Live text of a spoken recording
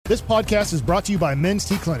This podcast is brought to you by Men's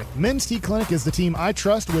T Clinic. Men's T Clinic is the team I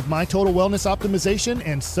trust with my total wellness optimization,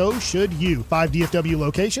 and so should you. 5 DFW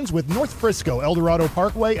locations with North Frisco, Eldorado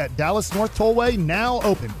Parkway at Dallas North Tollway now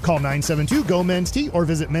open. Call 972-GO-MEN'S-T or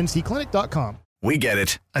visit mensteclinic.com. We get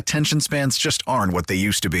it. Attention spans just aren't what they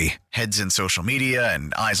used to be. Heads in social media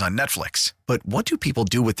and eyes on Netflix. But what do people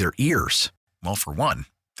do with their ears? Well, for one,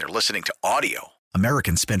 they're listening to audio.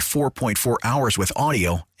 Americans spend 4.4 hours with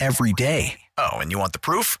audio every day. Oh, and you want the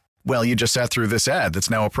proof? Well, you just sat through this ad that's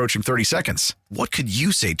now approaching 30 seconds. What could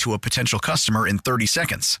you say to a potential customer in 30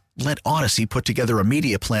 seconds? Let Odyssey put together a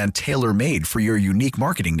media plan tailor-made for your unique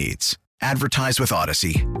marketing needs. Advertise with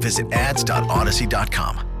Odyssey. Visit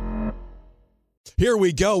ads.odyssey.com. Here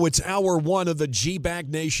we go. It's hour one of the GBAG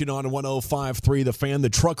Nation on 105.3 The Fan.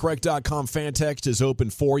 The truckwreck.com fan text is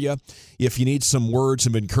open for you. If you need some words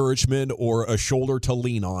of encouragement or a shoulder to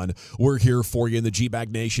lean on, we're here for you in the GBAG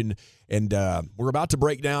Nation. And we're about to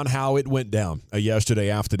break down how it went down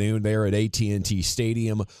yesterday afternoon there at AT&T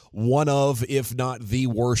Stadium. One of, if not the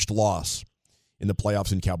worst loss in the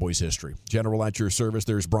playoffs in Cowboys history. General, at your service,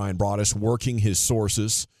 there's Brian Broaddas working his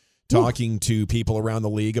sources, talking to people around the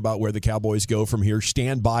league about where the Cowboys go from here.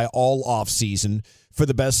 Stand by all offseason for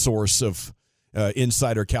the best source of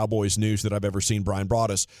insider Cowboys news that I've ever seen, Brian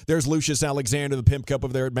Broaddas. There's Lucius Alexander, the Pimp Cup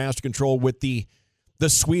over there at Master Control with the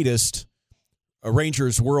sweetest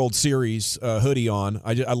Rangers World Series hoodie on.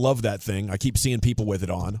 I love that thing. I keep seeing people with it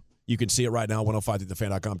on. You can see it right now,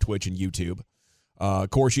 105thefan.com, Twitch, and YouTube. Of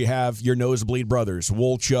course, you have your nosebleed brothers,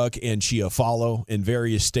 Wolchuk and Chiafalo, in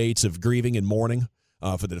various states of grieving and mourning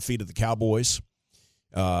for the defeat of the Cowboys.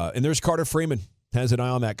 And there's Carter Freeman, has an eye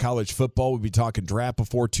on that college football. We'll be talking draft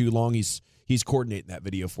before too long. He's coordinating that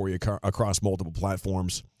video for you across multiple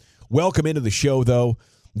platforms. Welcome into the show, though.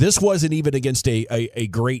 This wasn't even against a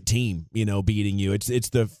great team, beating you. It's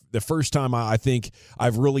the first time I think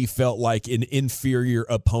I've really felt like an inferior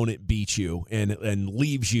opponent beat you and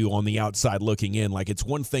leaves you on the outside looking in. Like, it's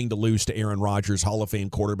one thing to lose to Aaron Rodgers, Hall of Fame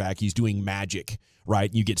quarterback. He's doing magic,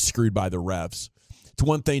 right? You get screwed by the refs. It's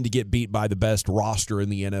one thing to get beat by the best roster in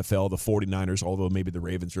the NFL, the 49ers, although maybe the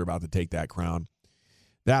Ravens are about to take that crown.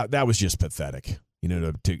 That was just pathetic,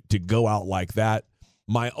 to go out like that.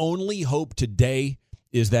 My only hope today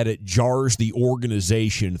is that it jars the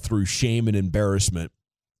organization through shame and embarrassment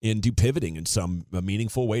into pivoting in some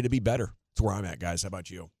meaningful way to be better. That's where I'm at, guys. How about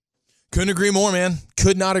you? Couldn't agree more, man.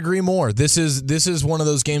 Could not agree more. This is one of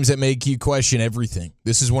those games that make you question everything.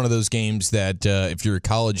 This is one of those games that if you're a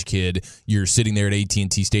college kid, you're sitting there at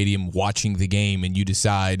AT&T Stadium watching the game, and you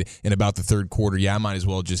decide in about the third quarter, I might as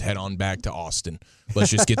well just head on back to Austin. Let's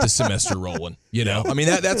just get the semester rolling. I mean,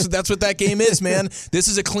 that's what that game is, man. This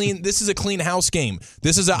is a clean house game.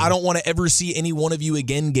 This is a I don't want to ever see any one of you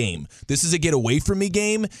again game. This is a get away from me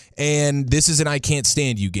game, and this is an I can't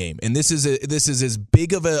stand you game. And this is as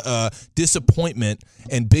big of a disappointment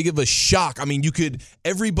and big of a shock. I mean,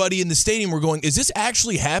 everybody in the stadium were going, is this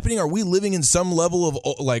actually happening? Are we living in some level of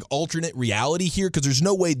like alternate reality here? Because there's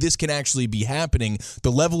no way this can actually be happening.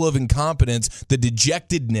 The level of incompetence, the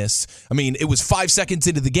dejectedness. I mean, it was 5 seconds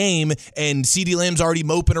into the game, and CeeDee Lamb's already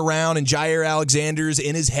moping around, and Jair Alexander's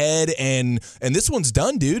in his head, and this one's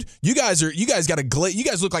done, dude. You guys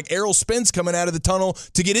look like Errol Spence coming out of the tunnel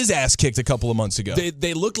to get his ass kicked a couple of months ago.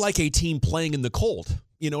 They look like a team playing in the cold.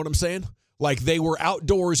 You know what I'm saying? Like they were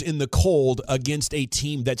outdoors in the cold against a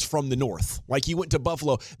team that's from the north. Like you went to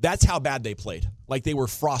Buffalo. That's how bad they played. Like they were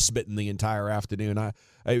frostbitten the entire afternoon.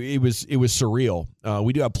 It was surreal.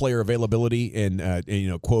 We do have player availability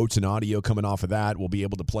and quotes and audio coming off of that. We'll be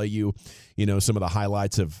able to play you, some of the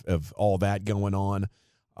highlights of all that going on.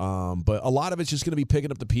 But a lot of it's just going to be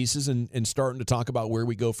picking up the pieces and starting to talk about where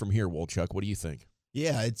we go from here. Wolchuk, what do you think?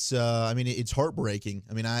 Yeah, it's heartbreaking.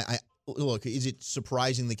 I mean, I look, is it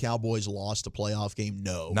surprising the Cowboys lost a playoff game?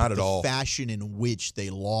 No. Not at all. The fashion in which they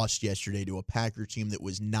lost yesterday to a Packer team that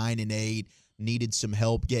was 9-8, needed some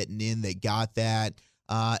help getting in. They got that.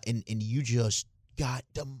 And you just got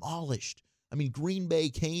demolished. I mean, Green Bay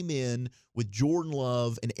came in with Jordan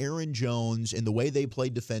Love and Aaron Jones and the way they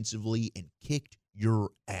played defensively and kicked your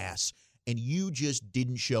ass. And you just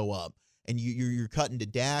didn't show up. And you're cutting to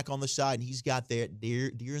Dak on the side, and he's got that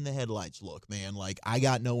deer in the headlights look, man. Like, I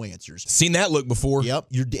got no answers. Seen that look before. Yep.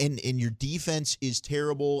 And your defense is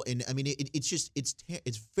terrible. And, I mean,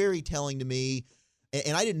 it's very telling to me.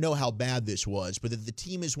 And I didn't know how bad this was, but that the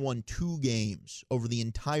team has won 2 games over the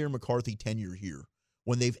entire McCarthy tenure here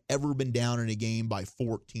when they've ever been down in a game by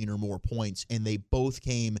 14 or more points, and they both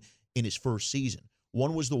came in his first season.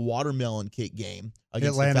 One was the watermelon kick game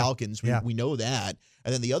against the Falcons. We know that.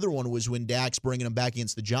 And then the other one was when Dak's bringing him back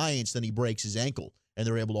against the Giants, then he breaks his ankle, and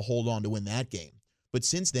they're able to hold on to win that game. But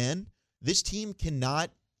since then, this team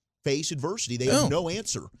cannot face adversity. They have no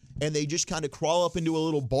answer. And they just kind of crawl up into a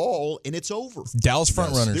little ball, and it's over. Dallas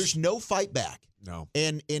front runners. There's no fight back. No.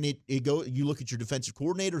 And it go. You look at your defensive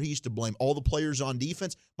coordinator, he used to blame all the players on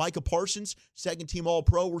defense. Micah Parsons, second-team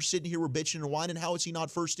All-Pro. We're sitting here, we're bitching and whining. How is he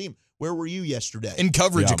not first team? Where were you yesterday? In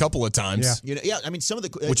coverage a couple of times. I mean, some of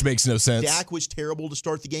the which makes no sense. Dak was terrible to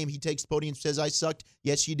start the game. He takes the podium and says, I sucked.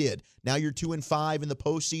 Yes, you did. Now you're 2-5 in the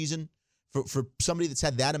postseason. For somebody that's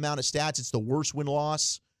had that amount of stats, it's the worst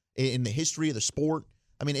win-loss in the history of the sport.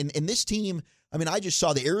 I mean, and this team, I mean, I just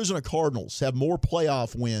saw the Arizona Cardinals have more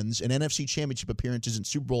playoff wins and NFC Championship appearances and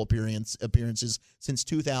Super Bowl appearances since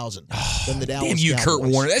 2000 than the Dallas Damn you, Cowboys. Kurt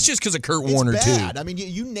Warner. That's just because of Kurt Warner, bad. too. I mean,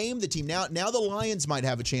 you name the team. Now the Lions might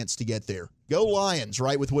have a chance to get there. Go Lions,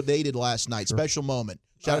 right, with what they did last night. Sure. Special moment.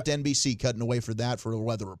 Shout out to NBC cutting away for that for a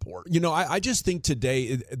weather report. I just think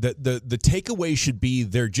today the takeaway should be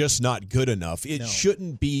they're just not good enough. It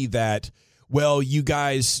shouldn't be that, well, you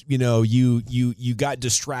guys, you got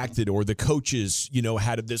distracted or the coaches,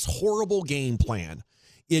 had this horrible game plan.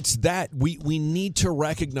 It's that we need to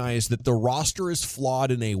recognize that the roster is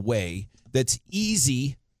flawed in a way that's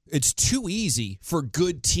easy. It's too easy for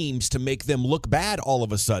good teams to make them look bad all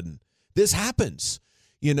of a sudden. This happens.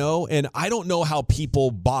 And I don't know how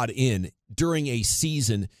people bought in during a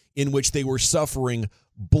season in which they were suffering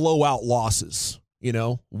blowout losses,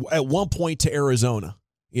 at one point to Arizona.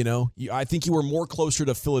 I think you were more closer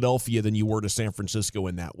to Philadelphia than you were to San Francisco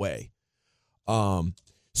in that way.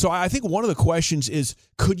 So I think one of the questions is,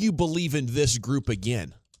 could you believe in this group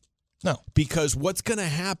again? No. Because what's going to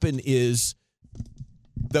happen is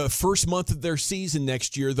the first month of their season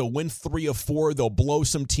next year, they'll win 3 of 4. They'll blow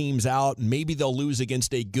some teams out. And maybe they'll lose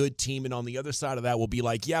against a good team. And on the other side of that, we'll be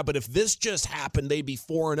like, yeah, but if this just happened, they'd be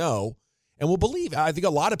 4-0. And we'll believe. I think a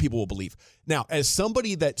lot of people will believe. Now, as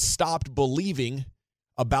somebody that stopped believing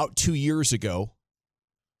about 2 years ago,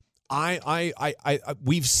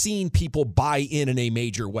 we've seen people buy in a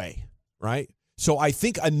major way, right? So I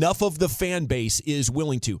think enough of the fan base is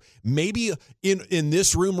willing to. Maybe in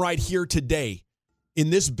this room right here today, in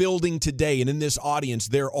this building today, and in this audience,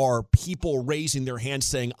 there are people raising their hands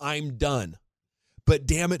saying, I'm done. But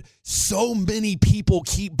damn it, so many people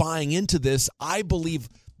keep buying into this. I believe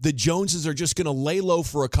the Joneses are just going to lay low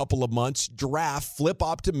for a couple of months, draft, flip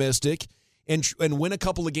optimistic, and win a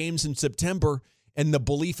couple of games in September, and the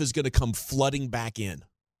belief is going to come flooding back in.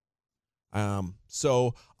 Then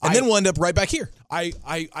we'll end up right back here.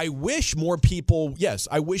 I wish more people,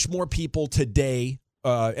 I wish more people today,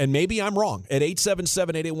 and maybe I'm wrong, at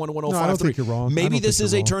 877-881-1053. No, I don't think you're wrong. Maybe this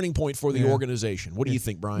is a turning point for the organization. What do you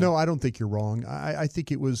think, Brian? No, I don't think you're wrong. I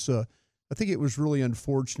think it was really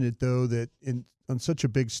unfortunate, though, that on such a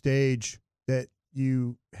big stage that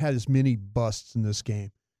you had as many busts in this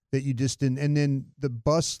game that you just didn't. And then the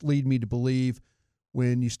busts lead me to believe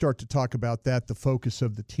when you start to talk about that, the focus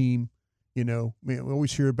of the team, we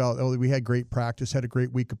always hear about, we had great practice, had a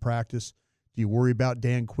great week of practice. Do you worry about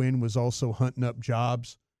Dan Quinn was also hunting up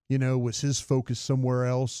jobs? Was his focus somewhere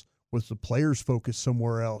else? Was the players' focus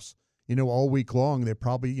somewhere else? All week long, they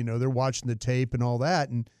probably, they're watching the tape and all that.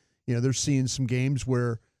 And, they're seeing some games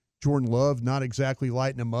where Jordan Love not exactly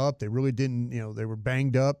lighting them up. They really didn't, they were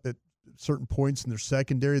banged up at certain points in their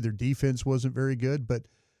secondary. Their defense wasn't very good. But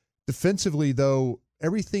defensively, though,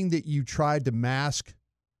 everything that you tried to mask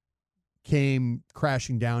came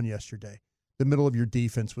crashing down yesterday. The middle of your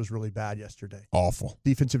defense was really bad yesterday. Awful.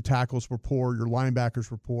 Defensive tackles were poor. Your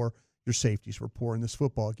linebackers were poor. Your safeties were poor in this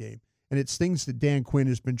football game. And it's things that Dan Quinn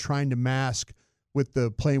has been trying to mask with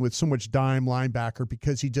the playing with so much dime linebacker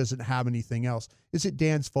because he doesn't have anything else. Is it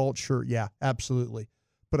Dan's fault? Sure. Yeah, absolutely.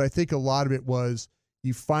 But I think a lot of it was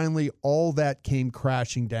you finally, all that came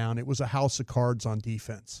crashing down. It was a house of cards on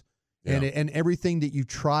defense. Yeah. And everything that you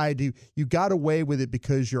tried to, you got away with it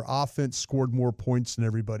because your offense scored more points than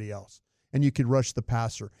everybody else. And you could rush the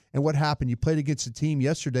passer. And what happened? You played against a team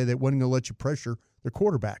yesterday that wasn't going to let you pressure their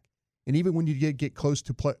quarterback. And even when you get close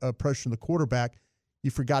to pressuring the quarterback, you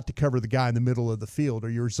forgot to cover the guy in the middle of the field, or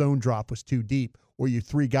your zone drop was too deep, or your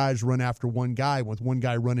 3 guys run after one guy with one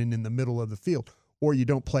guy running in the middle of the field, or you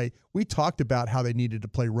don't play. We talked about how they needed to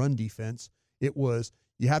play run defense. It was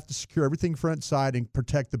you have to secure everything front side and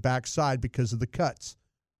protect the backside because of the cuts.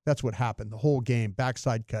 That's what happened the whole game.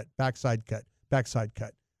 Backside cut, backside cut, backside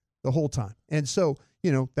cut. The whole time. And so,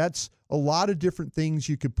 that's a lot of different things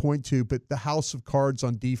you could point to, but the house of cards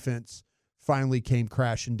on defense finally came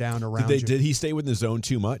crashing down around you. Did he stay within the zone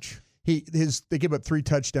too much? They gave up 3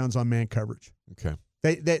 touchtdowns on man coverage. Okay.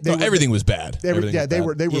 Everything was bad. They were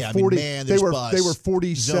 40. They were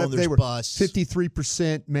 47. Zone, they were bust.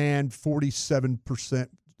 53% man, 47%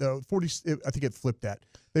 40. I think it flipped that.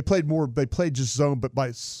 They played more. They played just zone, but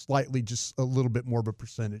by slightly, just a little bit more of a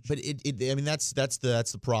percentage. But I mean, that's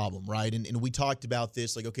the problem, right? And we talked about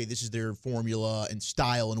this, like, okay, this is their formula and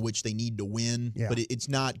style in which they need to win, but it's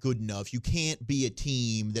not good enough. You can't be a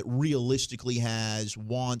team that realistically has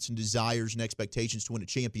wants and desires and expectations to win a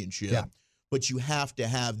championship. Yeah. But you have to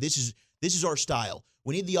have this is our style.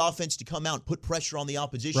 We need the offense to come out and put pressure on the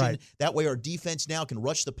opposition. Right. That way our defense now can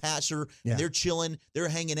rush the passer. Yeah. And they're chilling. They're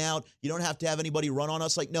hanging out. You don't have to have anybody run on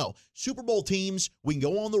us. Like, no. Super Bowl teams, we can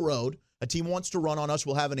go on the road. A team wants to run on us,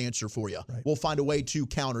 we'll have an answer for you. Right. We'll find a way to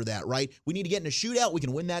counter that, right? We need to get in a shootout. We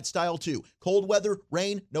can win that style too. Cold weather,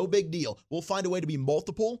 rain, no big deal. We'll find a way to be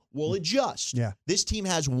multiple. We'll adjust. Yeah. This team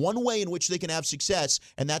has one way in which they can have success,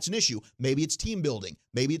 and that's an issue. Maybe it's team building.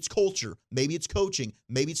 Maybe it's culture. Maybe it's coaching.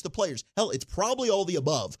 Maybe it's the players. Hell, it's probably all the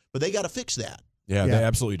above, but they got to fix that. Yeah, they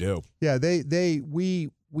absolutely do. Yeah,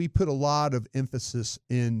 we put a lot of emphasis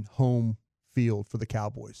in home field for the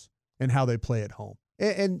Cowboys and how they play at home.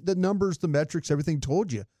 And the numbers, the metrics, everything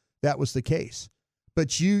told you that was the case.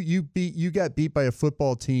 But you got beat by a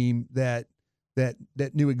football team that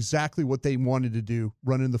knew exactly what they wanted to do,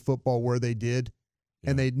 running the football where they did,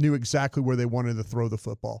 and they knew exactly where they wanted to throw the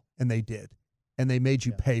football, and they did. And they made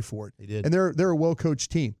you pay for it. They did. And they're a well-coached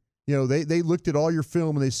team. You know, they looked at all your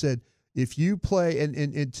film and they said, if you play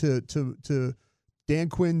and to Dan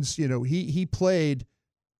Quinn's, you know, he played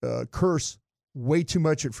Curse way too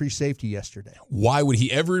much at free safety yesterday. Why would he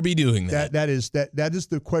ever be doing that? That is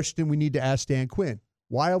the question we need to ask Dan Quinn.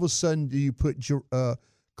 Why all of a sudden do you put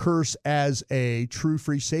Curse as a true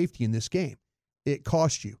free safety in this game? It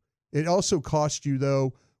cost you. It also cost you,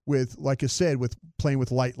 though, with, like I said, with playing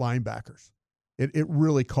with light linebackers. It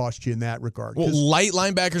really cost you in that regard. Well, light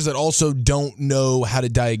linebackers that also don't know how to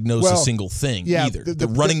diagnose a single thing either. They're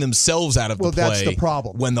running themselves out of the play. That's the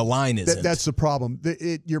problem. When the line isn't. That's the problem.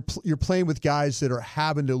 You're playing with guys that are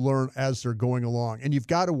having to learn as they're going along, and you've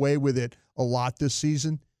got away with it a lot this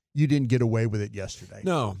season. You didn't get away with it yesterday.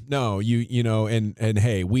 No, you know, and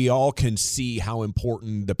hey, we all can see how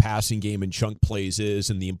important the passing game and chunk plays is,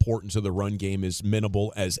 and the importance of the run game is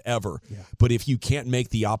minimal as ever. Yeah. But if you can't make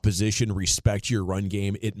the opposition respect your run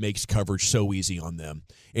game, it makes coverage so easy on them.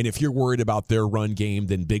 And if you're worried about their run game,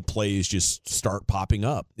 then big plays just start popping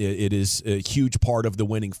up. It is a huge part of the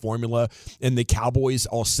winning formula. And the Cowboys,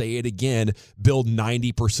 I'll say it again, build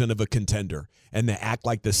 90% of a contender. And they act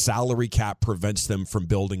like the salary cap prevents them from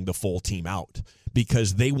building the full team out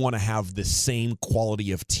because they want to have the same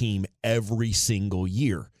quality of team every single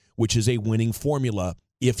year, which is a winning formula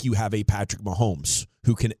if you have a Patrick Mahomes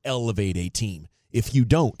who can elevate a team. If you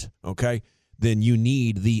don't, okay, then you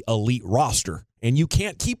need the elite roster. And you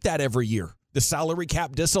can't keep that every year. The salary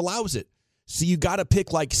cap disallows it. So you got to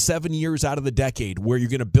pick like 7 years out of the decade where you're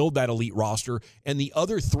going to build that elite roster, and the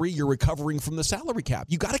other 3 you're recovering from the salary cap.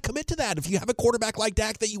 You got to commit to that if you have a quarterback like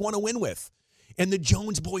Dak that you want to win with. And the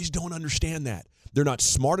Jones boys don't understand that. They're not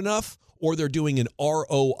smart enough, or they're doing an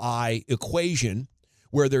ROI equation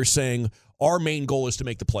where they're saying our main goal is to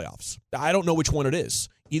make the playoffs. I don't know which one it is.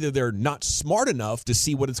 Either they're not smart enough to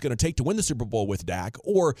see what it's going to take to win the Super Bowl with Dak,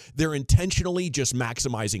 or they're intentionally just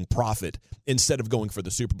maximizing profit instead of going for the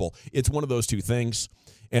Super Bowl. It's one of those two things,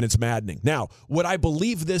 and it's maddening. Now, what I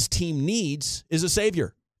believe this team needs is a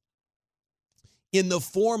savior in the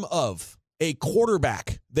form of a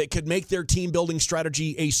quarterback that could make their team-building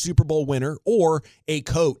strategy a Super Bowl winner, or a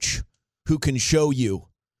coach who can show you.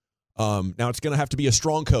 Now, it's going to have to be a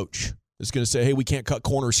strong coach. It's going to say, hey, we can't cut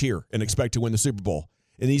corners here and expect to win the Super Bowl.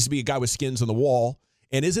 It needs to be a guy with skins on the wall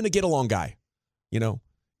and isn't a get-along guy. You know,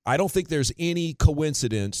 I don't think there's any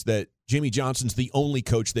coincidence that Jimmy Johnson's the only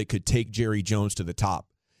coach that could take Jerry Jones to the top,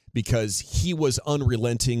 because he was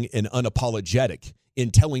unrelenting and unapologetic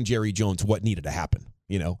in telling Jerry Jones what needed to happen.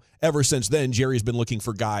 You know, ever since then, Jerry's been looking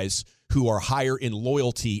for guys who are higher in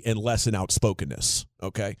loyalty and less in outspokenness.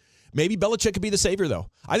 Okay. Maybe Belichick could be the savior, though.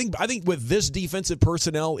 I think with this defensive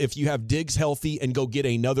personnel, if you have Diggs healthy and go get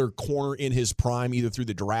another corner in his prime, either through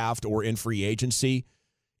the draft or in free agency,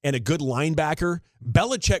 and a good linebacker,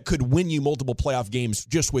 Belichick could win you multiple playoff games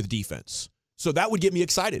just with defense. So that would get me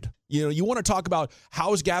excited. You know, you want to talk about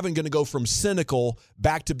how is Gavin going to go from cynical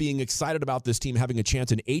back to being excited about this team having a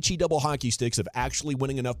chance in HE double hockey sticks of actually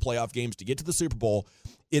winning enough playoff games to get to the Super Bowl.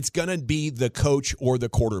 It's going to be the coach or the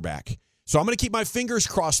quarterback. So I'm going to keep my fingers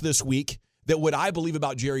crossed this week that what I believe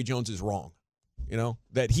about Jerry Jones is wrong. You know,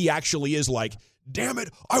 that he actually is like, damn it,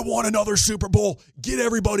 I want another Super Bowl. Get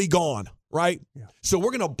everybody gone, right? Yeah. So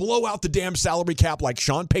we're going to blow out the damn salary cap like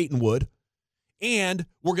Sean Payton would, and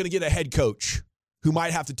we're going to get a head coach who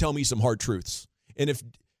might have to tell me some hard truths. And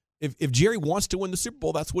If Jerry wants to win the Super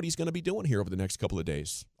Bowl, that's what he's going to be doing here over the next couple of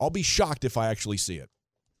days. I'll be shocked if I actually see it.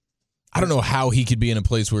 I don't know how he could be in a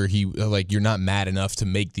place where you're not mad enough to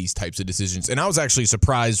make these types of decisions. And I was actually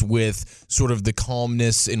surprised with sort of the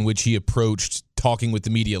calmness in which he approached talking with the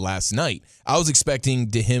media last night. I was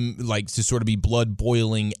expecting him to sort of be blood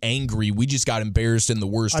boiling, angry. We just got embarrassed in the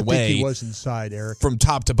worst way. I think he was inside, Eric. From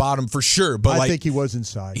top to bottom, for sure. But I think he was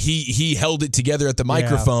inside. He held it together at the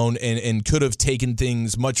microphone and could have taken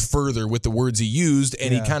things much further with the words he used,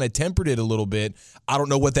 and he kind of tempered it a little bit. I don't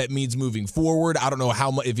know what that means moving forward. I don't know how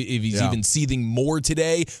much if he's even seething more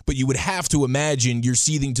today, but you would have to imagine you're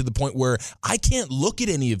seething to the point where I can't look at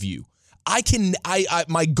any of you.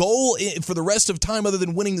 My goal for the rest of time, other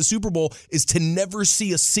than winning the Super Bowl, is to never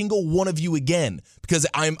see a single one of you again, because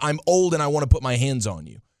I'm old and I want to put my hands on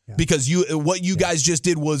you. Yeah. Because what you guys just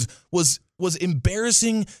did was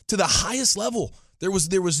embarrassing to the highest level. There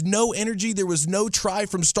was no energy. There was no try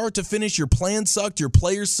from start to finish. Your plan sucked. Your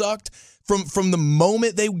players sucked from the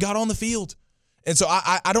moment they got on the field. And so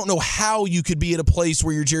I don't know how you could be at a place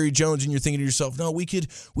where you're Jerry Jones and you're thinking to yourself, no, we can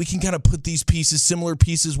kind of put these pieces, similar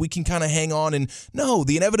pieces, we can kind of hang on. And no,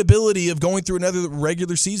 the inevitability of going through another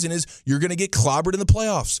regular season is you're going to get clobbered in the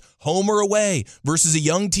playoffs, home or away, versus a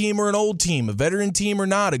young team or an old team, a veteran team or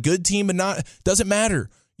not, a good team and not. Doesn't matter.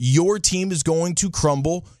 Your team is going to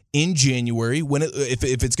crumble in January. If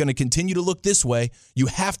it's going to continue to look this way, you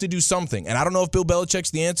have to do something. And I don't know if Bill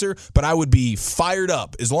Belichick's the answer, but I would be fired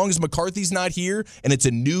up as long as McCarthy's not here and it's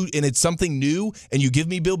something new. And you give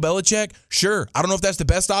me Bill Belichick, sure. I don't know if that's the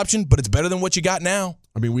best option, but it's better than what you got now.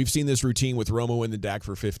 I mean, we've seen this routine with Romo and the Dak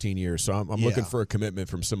for 15 years, so I'm looking for a commitment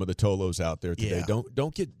from some of the Tolos out there today. Yeah.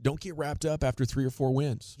 Don't get wrapped up after 3 or 4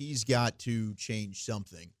 wins. He's got to change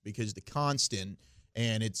something, because the constant.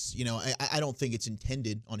 And it's, I don't think it's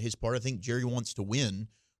intended on his part. I think Jerry wants to win,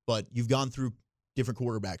 but you've gone through different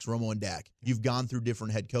quarterbacks, Romo and Dak. You've gone through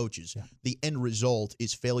different head coaches. Yeah. The end result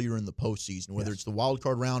is failure in the postseason, whether it's the wild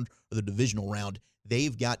card round or the divisional round.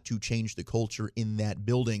 They've got to change the culture in that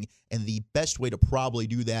building, and the best way to probably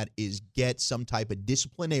do that is get some type of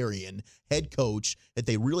disciplinarian head coach that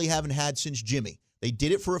they really haven't had since Jimmy. They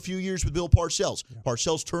did it for a few years with Bill Parcells. Yeah.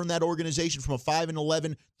 Parcells turned that organization from a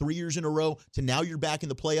 5-11, 3 years in a row, to now you're back in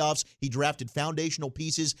the playoffs. He drafted foundational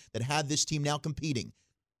pieces that had this team now competing.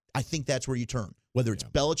 I think that's where you turn. Whether it's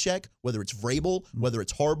Belichick, whether it's Vrabel, whether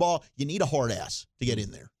it's Harbaugh, you need a hard ass to get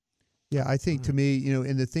in there. Yeah, I think to me,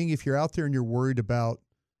 and the thing, if you're out there and you're worried about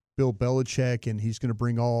Bill Belichick and he's going to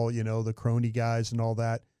bring all, the crony guys and all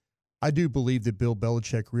that, I do believe that Bill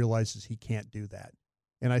Belichick realizes he can't do that.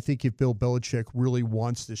 And I think if Bill Belichick really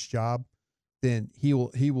wants this job, then he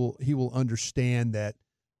will understand that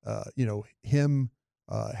him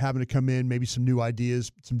having to come in, maybe some new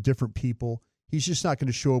ideas, some different people. He's just not going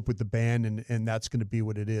to show up with the band, and that's going to be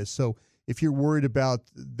what it is. So if you're worried about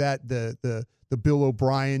that, the Bill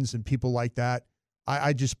O'Briens and people like that,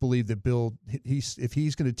 I just believe that Bill, if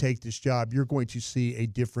he's going to take this job, you're going to see a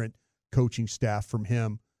different coaching staff from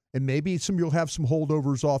him, and maybe you'll have some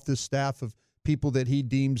holdovers off this staff of people that he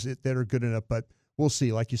deems that are good enough, but we'll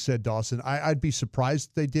see. Like you said, Dawson, I'd be surprised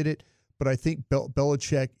if they did it, but I think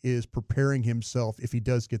Belichick is preparing himself if he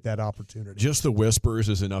does get that opportunity. Just the whispers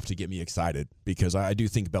is enough to get me excited, because I do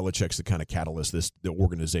think Belichick's the kind of catalyst the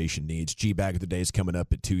organization needs. GBAG of the day is coming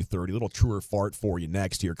up at 2:30. A little truer fart for you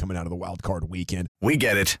next here coming out of the Wild Card weekend. We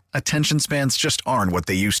get it. Attention spans just aren't what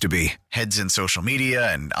they used to be. Heads in social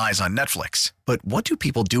media and eyes on Netflix. But what do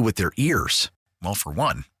people do with their ears? Well, for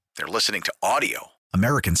one, they're listening to audio.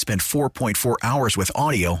 Americans spend 4.4 hours with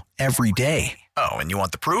audio every day. Oh, and you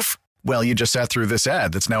want the proof? Well, you just sat through this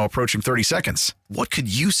ad that's now approaching 30 seconds. What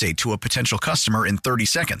could you say to a potential customer in 30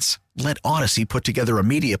 seconds? Let Odyssey put together a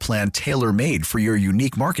media plan tailor-made for your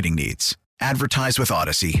unique marketing needs. Advertise with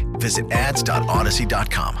Odyssey. Visit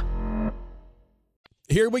ads.odyssey.com.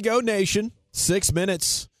 Here we go, nation. 6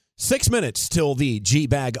 minutes. 6 minutes till the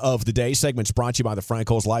G-Bag of the day. Segment's brought to you by the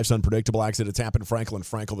Frankels. Life's unpredictable. Accidents happen. Frankel and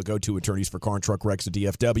Frankel, the go-to attorneys for car and truck wrecks at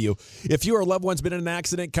DFW. If you or a loved one's been in an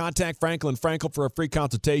accident, contact Frankel and Frankel for a free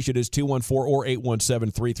consultation. It is 214 or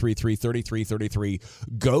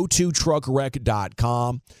 817-333-3333. Go to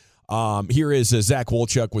truckwreck.com. Here is Zach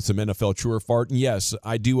Wolchuk with some NFL True or Fart. And yes,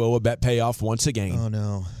 I do owe a bet payoff once again. Oh,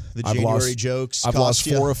 no. The January jokes. I've lost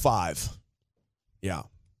 4 of 5. Yeah.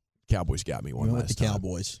 Cowboys got me one last time.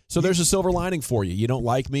 Cowboys. So there's a silver lining for you. You don't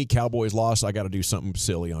like me. Cowboys lost. I got to do something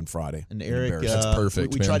silly on Friday. And Eric, that's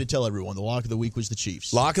perfect. We tried to tell everyone the lock of the week was the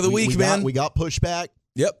Chiefs. Lock of the week, man. We got pushback.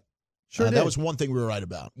 Yep. Sure. That was one thing we were right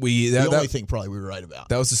about. The only thing probably we were right about.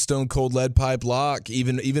 That was a stone cold lead pipe lock.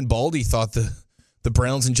 Even Baldy thought the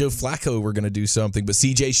Browns and Joe Flacco were going to do something, but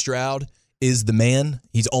C.J. Stroud is the man.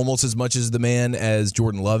 He's almost as much as the man as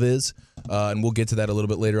Jordan Love is. And we'll get to that a little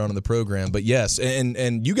bit later on in the program. But yes,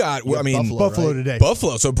 and you got, Buffalo right? Today.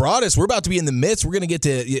 Buffalo. So Broaddas, we're about to be in the midst. We're going to get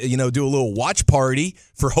to, do a little watch party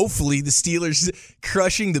for hopefully the Steelers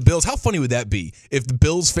crushing the Bills. How funny would that be if the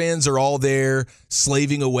Bills fans are all there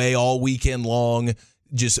slaving away all weekend long,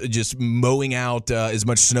 just mowing out as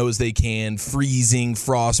much snow as they can, freezing,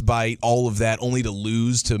 frostbite, all of that, only to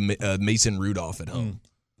lose to Mason Rudolph at home.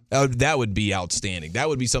 That would be outstanding. That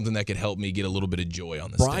would be something that could help me get a little bit of joy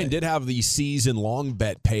on this Brian day. did have the season-long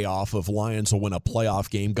bet payoff of Lions will win a playoff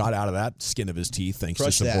game. Got out of that skin of his teeth thanks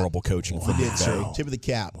to some horrible coaching. Wow. Did, sir. Tip of the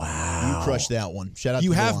cap. Wow. You crushed that one. Shout out you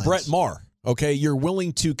to the have Lions. Brett Maher. Okay, you're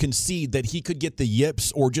willing to concede that he could get the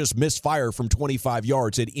yips or just misfire from 25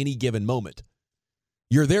 yards at any given moment.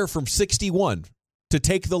 You're there from 61 to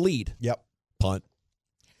take the lead. Yep. Punt.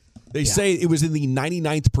 They say it was in the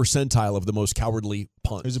 99th percentile of the most cowardly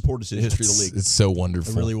punts. It was a poor decision. In the history of the league. It's so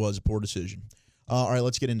wonderful. It really was a poor decision. All right,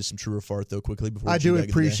 let's get into some true or fart, though, quickly. Before I do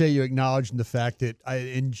appreciate you acknowledging the fact that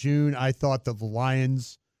in June I thought that the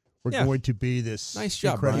Lions were going to be this nice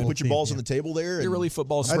job, You Brian. put your balls on the table there. You're really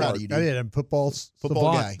football smart. Proud of you, dude. I did. I'm football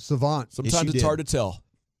guy. Savant. Sometimes Yes, it's hard to tell,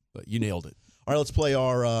 but you nailed it. All right, let's play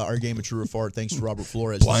our game of true or fart. Thanks to Robert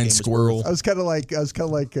Flores. Blind squirrel. I was kind of like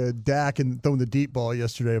Dak and throwing the deep ball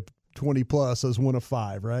yesterday. 20 plus. I was 1 of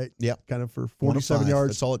 5, right? Yep. Kind of for 47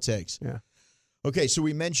 yards. That's all it takes. Yeah. Okay, so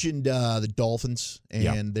we mentioned the Dolphins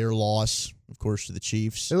and their loss, of course, to the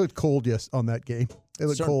Chiefs. They looked cold on that game. They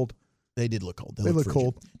looked cold. They did look cold. They looked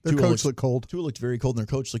cold. Their coach looked cold. Tua looked very cold, and their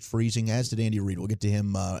coach looked freezing, as did Andy Reid. We'll get to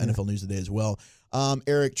him NFL News today as well.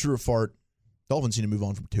 Eric, true or fart, Dolphins need to move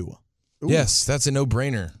on from Tua. Ooh. Yes, that's a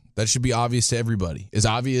no-brainer. That should be obvious to everybody. As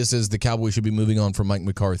obvious as the Cowboys should be moving on from Mike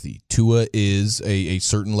McCarthy. Tua is a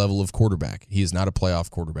certain level of quarterback. He is not a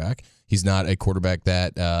playoff quarterback. He's not a quarterback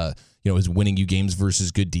that is winning you games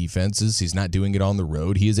versus good defenses. He's not doing it on the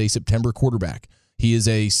road. He is a September quarterback. He is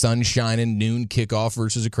a sun-shining noon kickoff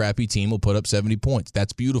versus a crappy team will put up 70 points.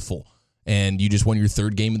 That's beautiful. And you just won your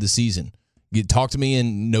third game of the season. Talk to me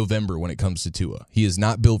in November when it comes to Tua. He is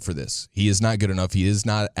not built for this. He is not good enough. He is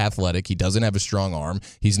not athletic. He doesn't have a strong arm.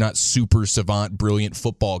 He's not super savant, brilliant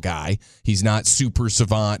football guy. He's not super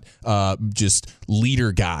savant, just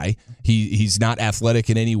leader guy. He's not athletic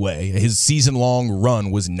in any way. His season-long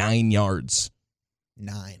run was 9 yards.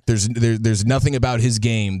 9. There's nothing about his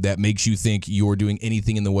game that makes you think you're doing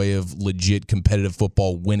anything in the way of legit competitive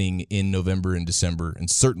football winning in November and December, and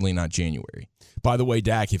certainly not January. By the way,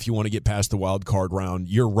 Dak, if you want to get past the wild card round,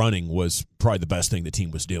 your running was probably the best thing the team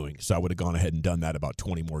was doing. So I would have gone ahead and done that about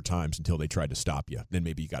 20 more times until they tried to stop you. Then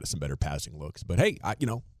maybe you got some better passing looks. But hey, I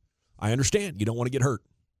understand you don't want to get hurt.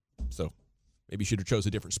 So maybe you should have chose a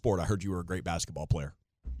different sport. I heard you were a great basketball player.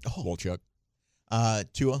 Oh, Wolchuk.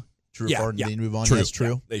 Tua, true or fart, and they move on. True. Yes,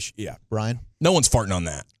 true. Yeah. Brian, No one's farting on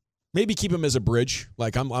that. Maybe keep him as a bridge.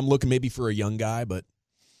 Like I'm looking maybe for a young guy, but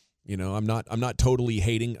I'm not totally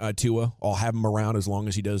hating Tua. I'll have him around as long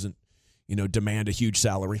as he doesn't, demand a huge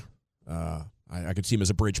salary. I could see him as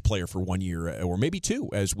a bridge player for 1 year or maybe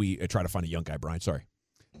 2 as we try to find a young guy. Brian, sorry.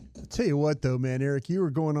 I'll tell you what, though, man, Eric, you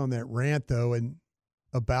were going on that rant, though, and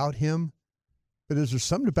about him. But is there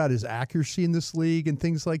something about his accuracy in this league and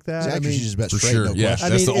things like that? his accuracy is best For straight, sure, no yeah. question.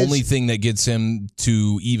 That's the only thing that gets him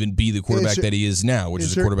to even be the quarterback that he is now, which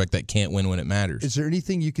is a there- quarterback that can't win when it matters. Is there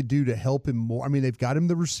anything you could do to help him more? I mean, they've got him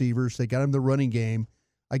the receivers. They got him the running game.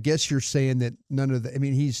 I guess you're saying that none of the – I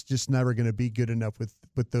mean, he's just never going to be good enough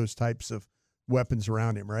with those types of weapons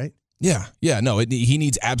around him, right? Yeah. No, he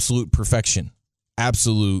needs absolute perfection,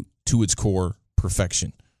 absolute to its core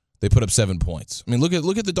perfection. They put up 7 points. I mean, look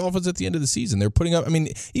at the Dolphins at the end of the season. They're putting up. I mean,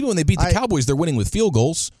 even when they beat the Cowboys, they're winning with field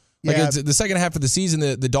goals. Like the second half of the season,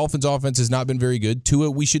 the Dolphins' offense has not been very good.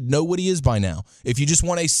 Tua, we should know what he is by now. If you just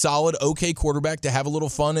want a solid, okay quarterback to have a little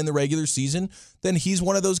fun in the regular season, then he's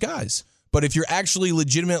one of those guys. But if you're actually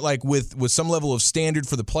legitimate, like with some level of standard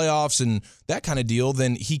for the playoffs and that kind of deal,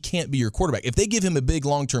 then he can't be your quarterback. If they give him a big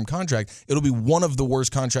long-term contract, it'll be one of the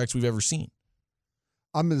worst contracts we've ever seen.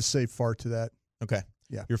 I'm going to say fart to that. Okay.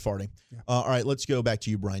 Yeah. You're farting. Yeah. All right, let's go back to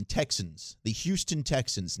you, Brian. Texans, the Houston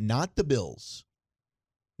Texans, not the Bills,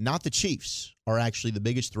 not the Chiefs, are actually the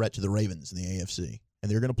biggest threat to the Ravens in the AFC,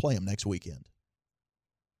 and they're going to play them next weekend.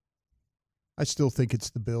 I still think it's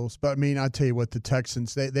the Bills, but I mean, I tell you what, the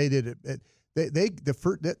Texans they did it.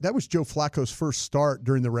 That was Joe Flacco's first start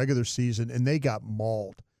during the regular season, and they got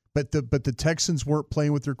mauled. But the Texans weren't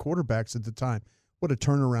playing with their quarterbacks at the time. What a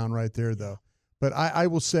turnaround right there, though. But I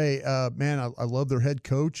will say, man, I love their head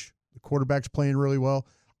coach. The quarterback's playing really well.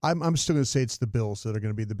 I'm still going to say it's the Bills that are going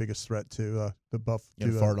to be the biggest threat to the Buff.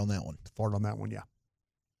 Fart on that one. Fart on that one, yeah.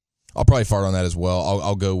 I'll probably fart on that as well.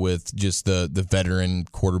 I'll go with just the veteran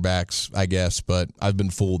quarterbacks, I guess, but I've been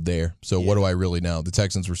fooled there. So what do I really know? The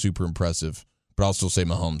Texans were super impressive, but I'll still say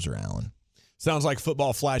Mahomes or Allen. Sounds like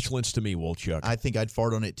football flatulence to me, Wolchuk. I think I'd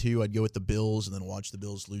fart on it too. I'd go with the Bills and then watch the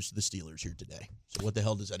Bills lose to the Steelers here today. So what the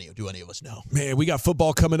hell do any of us know? Man, we got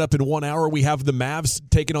football coming up in 1 hour. We have the Mavs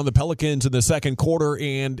taking on the Pelicans in the second quarter,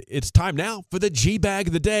 and it's time now for the G-Bag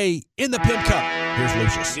of the day in the Pimp Cup. Here's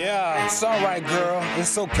Lucius. Yeah, it's all right, girl.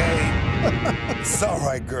 It's okay. It's all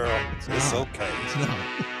right, girl. It's okay.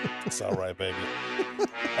 It's all right, baby.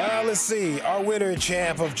 Let's see. Our winner and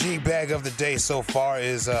champ of G-Bag of the day so far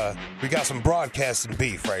is, we got some broadcasting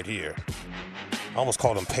beef right here. I almost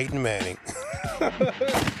called him Peyton Manning.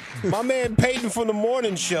 My man Peyton from the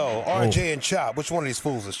morning show, RJ and Chop. Which one of these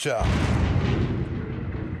fools is Chop?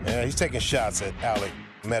 Yeah, he's taking shots at Alec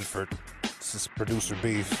Medford. This is producer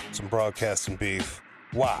beef, some broadcasting beef.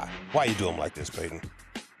 Why? Why you do him like this, Peyton?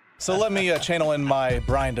 So let me channel in my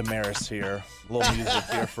Brian Damaris here. A little music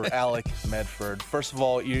here for Alec Medford. First of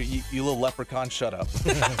all, you little leprechaun, shut up.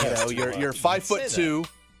 You're 5'2".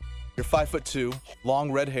 You're 5'2",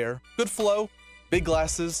 long red hair, good flow, big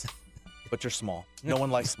glasses, but you're small. No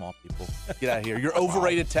one likes small people. Get out of here. You're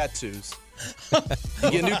overrated tattoos.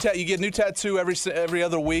 You get a new tattoo every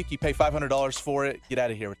other week. You pay $500 for it. Get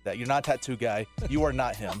out of here with that. You're not a tattoo guy. You are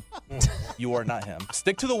not him. You are not him.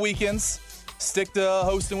 Stick to the weekends. Stick to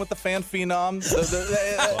hosting with the fan phenom, the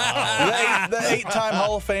 8-time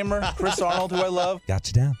Hall of Famer, Chris Arnold, who I love. Got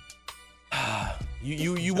you down.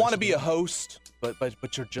 You want to be a host, but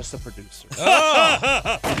you're just a producer. We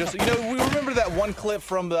remember that one clip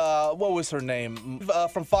from what was her name?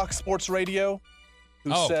 From Fox Sports Radio.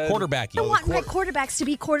 Who said, quarterbacking. I want my quarterbacks to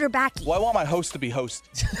be quarterbacky. Well, I want my host to be host.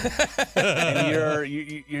 And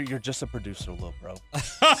you're just a producer, little bro.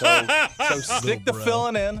 So stick to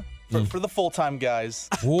filling in. For the full-time guys.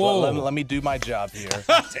 Let me do my job here.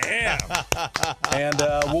 Damn. And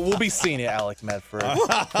we'll be seeing you, Alec Medford.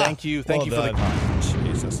 Thank you for the comment.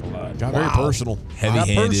 Jeez, that's a lot. Got very personal.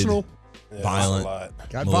 Heavy-handed. Yeah, Violent.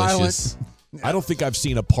 Got malicious. violent. I don't think I've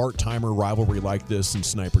seen a part-timer rivalry like this in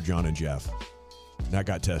Sniper John and Jeff. That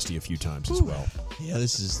got testy a few times as well. Yeah,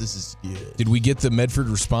 this is good. Did we get the Medford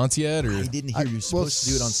response yet? Or I didn't hear you were supposed to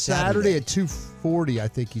do it on Saturday at 2:40. I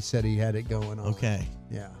think he said he had it going on. Okay.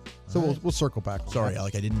 Yeah. So we'll circle back. Sorry,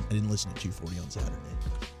 Alec. I didn't listen to 2:40 on Saturday.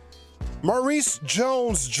 Maurice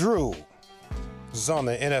Jones-Drew is on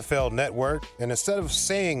the NFL Network, and instead of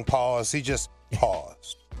saying pause, he just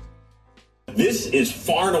paused. This is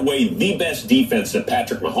far and away the best defense that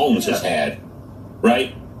Patrick Mahomes has had,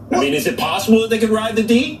 right? I mean, is it possible that they could ride the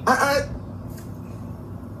D?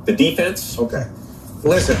 The defense? Okay.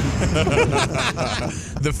 Listen.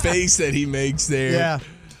 The face that he makes there. Yeah.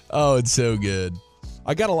 Oh, it's so good.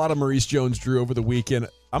 I got a lot of Maurice Jones-Drew over the weekend.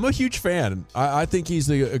 I'm a huge fan. I think he's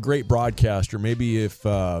a great broadcaster. Maybe if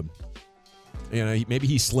maybe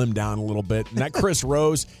he slimmed down a little bit. And that Chris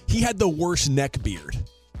Rose, he had the worst neck beard.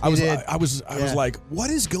 I was like, what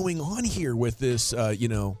is going on here with this?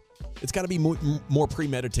 It's got to be more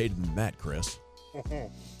premeditated than that, Chris.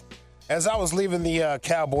 As I was leaving the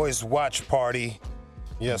Cowboys watch party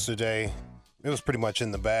yesterday, it was pretty much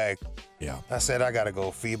in the bag. Yeah. I said, I got to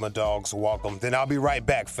go feed my dogs, walk them. Then I'll be right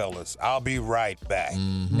back, fellas. I'll be right back.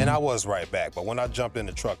 Mm-hmm. And I was right back. But when I jumped in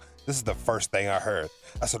the truck, this is the first thing I heard.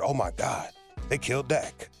 I said, oh, my God, they killed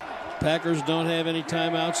Dak. Packers don't have any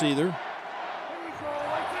timeouts either.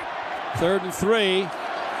 3rd and 3.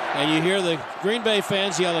 And you hear the Green Bay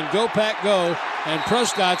fans yelling, "Go, Pack, go." And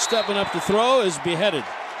Prescott stepping up to throw is beheaded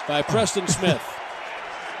by Preston Smith.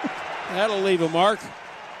 That'll leave a mark.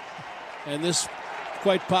 And this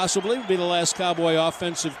quite possibly will be the last Cowboy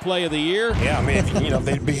offensive play of the year. Yeah, I mean, if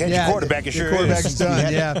they behead your quarterback, it sure is. Quarterback's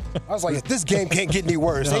done, yeah. I was like, if this game can't get any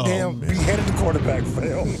worse, they beheaded the quarterback,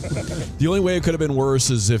 Phil. The only way it could have been worse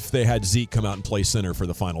is if they had Zeke come out and play center for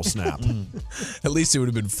the final snap. At least it would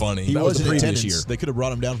have been funny. He was the previous year. They could have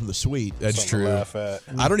brought him down from the suite. That's true. To laugh at.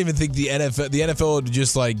 I don't even think the NFL would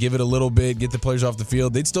just give it a little bit, get the players off the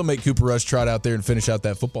field. They'd still make Cooper Rush trot out there and finish out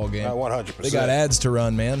that football game. 100%. They got ads to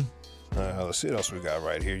run, man. Let's see what else we got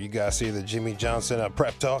right here. You guys see the Jimmy Johnson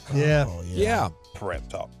prep talk? Yeah. Oh, Yeah. Prep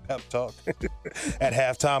talk. At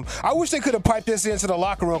halftime. I wish they could have piped this into the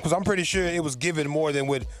locker room because I'm pretty sure it was given more than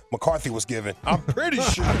what McCarthy was given. I'm pretty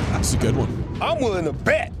sure. That's a good one. I'm willing to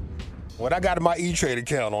bet what I got in my E-Trade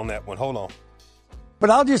account on that one. Hold on. But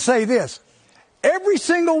I'll just say this. Every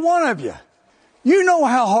single one of you know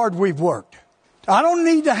how hard we've worked. I don't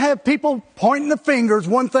need to have people pointing the fingers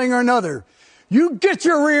one thing or another. You get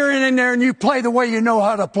your rear end in there and you play the way you know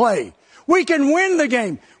how to play. We can win the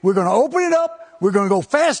game. We're going to open it up. We're going to go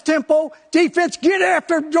fast tempo. Defense, get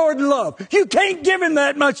after Jordan Love. You can't give him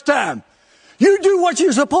that much time. You do what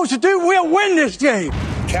you're supposed to do, we'll win this game.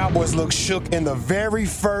 Cowboys looked shook in the very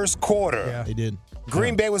first quarter. Yeah, they did.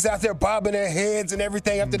 Green Bay was out there bobbing their heads and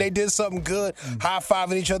everything after they did something good,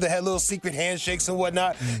 high-fiving each other, had little secret handshakes and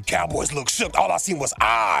whatnot. Cowboys looked shook. All I seen was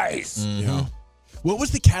eyes. Yeah. What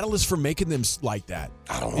was the catalyst for making them like that?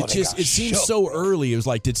 I don't know. It seemed so early. It was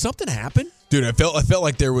like, did something happen? Dude, I felt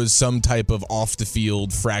like there was some type of off the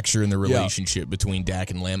field fracture in the relationship between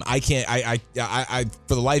Dak and Lamb. I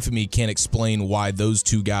for the life of me can't explain why those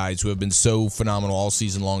two guys who have been so phenomenal all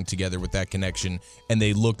season long together with that connection, and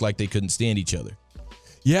they looked like they couldn't stand each other.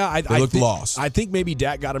 Yeah, they looked lost. I think maybe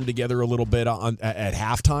Dak got them together a little bit at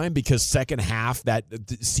halftime because second half that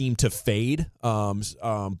seemed to fade.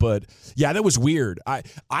 But yeah, that was weird.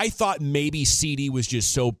 I thought maybe CD was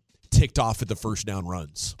just so ticked off at the first down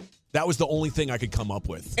runs. That was the only thing I could come up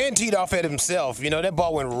with. And teed off at himself. You know, that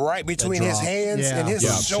ball went right between his hands and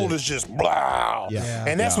his shoulders just blah. Yeah.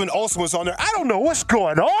 And that's when Olsen was on there. I don't know what's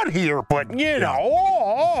going on here, but, you know,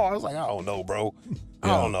 I was like, I don't know, bro. I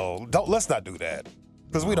don't know. Let's not do that.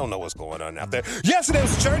 Because we don't know what's going on out there. Yesterday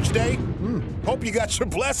was church day. Hope you got your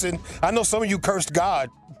blessing. I know some of you cursed God.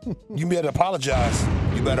 You better apologize.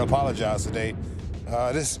 You better apologize today.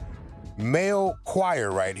 This male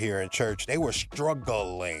choir right here in church, they were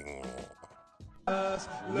struggling. Let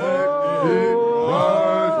it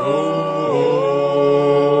rise,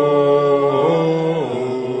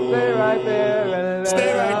 stay right there.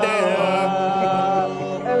 Stay right there.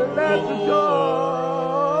 And let it go.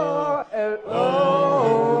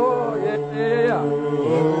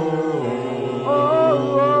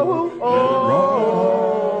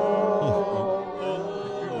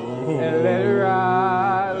 And let it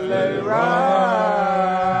rise, let it rise.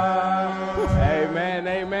 Amen,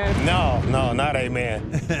 amen. No, not amen.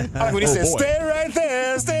 I like when he said, stay right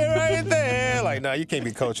there. Like, no, you can't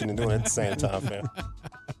be coaching and doing it at the same time, fam.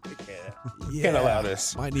 You can't allow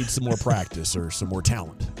this. Might need some more practice or some more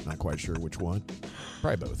talent. Not quite sure which one.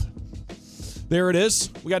 Probably both. There it is.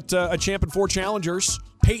 We got a champ and 4 challengers.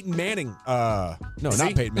 Peyton Manning. No,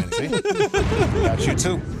 not Peyton Manning. Got you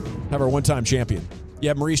too. Have our one-time champion. You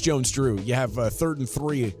have Maurice Jones-Drew. You have 3rd and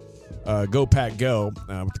 3. Go Pack Go.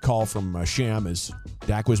 With the call from Sham as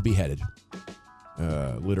Dak was beheaded.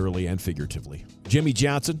 Literally and figuratively. Jimmy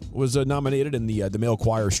Johnson was nominated in the male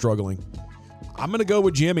choir struggling. I'm going to go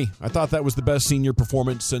with Jimmy. I thought that was the best senior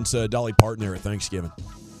performance since Dolly Parton there at Thanksgiving.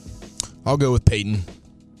 I'll go with Peyton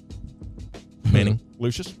Manning.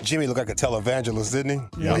 Lucius? Jimmy looked like a televangelist, didn't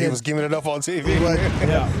he? Yeah. He was giving it up on TV.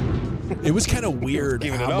 Yeah. It was kind of weird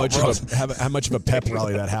how much of a pep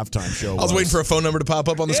rally that halftime show was. I was waiting for a phone number to pop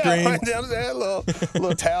up on the screen. Right down there, little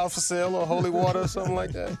towel for sale, little holy water or something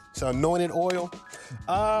like that. Some anointed oil.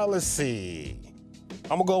 Let's see.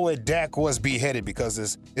 I'm going to go with Dak was beheaded because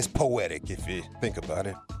it's poetic if you think about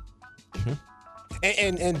it.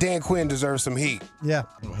 And Dan Quinn deserves some heat. Yeah.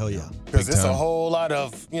 Oh, hell yeah. Because it's a whole lot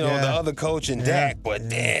of, the other coach and Dak, but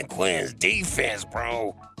Dan Quinn's defense,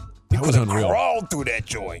 bro. That was unreal. Crawled through that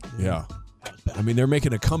joint. Yeah. I mean, they're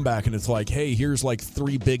making a comeback, and it's like, hey, here's like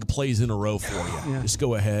 3 big plays in a row for you. Yeah. Just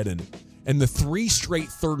go ahead and the 3 straight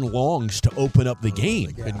 3rd and longs to open up the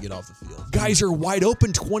game. They couldn't get off the field. Guys are wide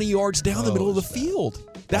open 20 yards down the middle of the field.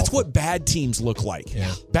 That's what bad teams look like.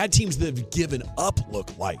 Yeah. Bad teams that have given up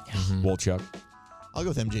look like. Wolchuk. I'll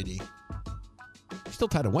go with MJD. You're still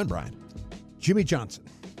tied to 1, Brian. Jimmy Johnson.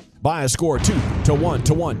 By a score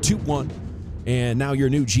 2-1. And now your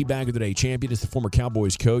new GBAG of the Day champion is the former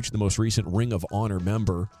Cowboys coach, the most recent Ring of Honor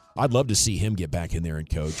member. I'd love to see him get back in there and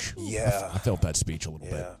coach. Yeah. I felt that speech a little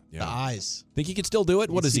bit. Yeah. The eyes. Think he could still do it?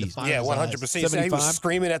 What is he? Yeah, 100%. He was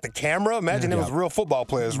screaming at the camera. Imagine there was real football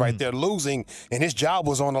players right there losing, and his job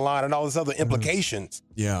was on the line and all these other implications.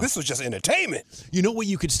 Yeah. This was just entertainment. You know what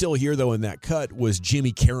you could still hear, though, in that cut was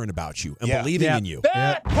Jimmy caring about you and believing in you.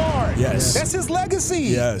 That part. Yes. That's his legacy.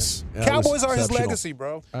 Yes. Cowboys are his legacy,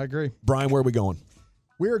 bro. I agree. Brian, where are we going?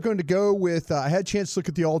 We are going to go with, I had a chance to look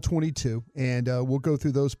at the All-22, and we'll go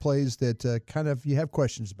through those plays that kind of you have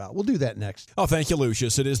questions about. We'll do that next. Oh, thank you,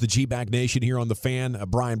 Lucius. It is the GBAG Nation here on The Fan.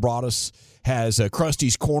 Brian Broaddas has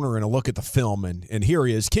Crusty's Corner and a look at the film, and here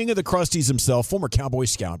he is, king of the Crusties himself, former Cowboy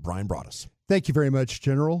scout, Brian Broaddas. Thank you very much,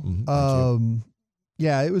 General. Thank you.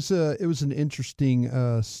 Yeah, it was an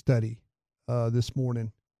interesting study this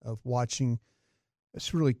morning of watching.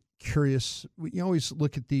 It's really curious. You always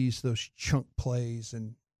look at those chunk plays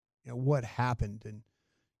and what happened, and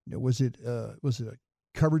was it a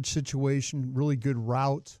coverage situation, really good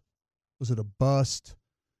route? Was it a bust?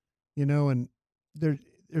 And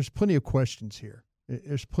there's plenty of questions here.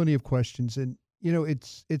 There's plenty of questions, and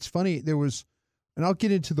it's funny. There was And I'll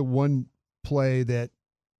get into the one play that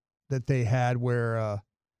they had where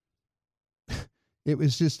it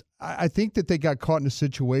was just, I think that they got caught in a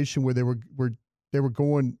situation where they were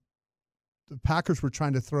going, the Packers were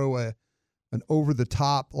trying to throw an over the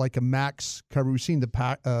top, like a max cover. We've seen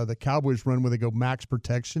the Cowboys run where they go max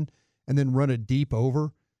protection and then run a deep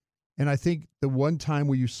over. And I think the one time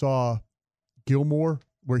where you saw Gilmore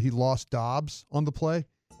where he lost Dobbs on the play,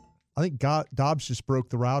 I think Dobbs just broke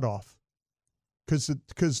the route off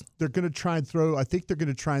because they're going to try and throw. I think they're going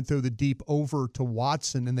to try and throw the deep over to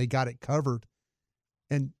Watson, and they got it covered.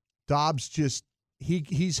 And Dobbs just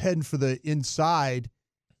he's heading for the inside,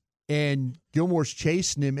 and Gilmore's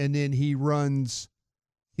chasing him, and then he runs.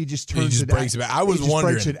 He just turns. He just breaks it out. I was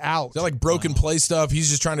wondering, breaks it out. Is that like broken play stuff? He's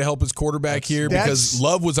just trying to help his quarterback here because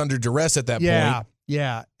Love was under duress at that point.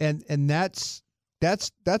 Yeah, and that's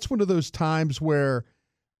one of those times where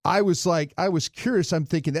I was curious. I'm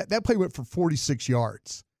thinking that play went for 46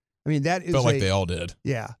 yards. I mean, that is felt like they all did.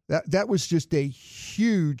 Yeah, that was just a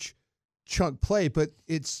huge chunk play. But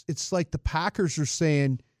it's like the Packers are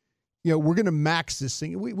saying, you know, we're going to max this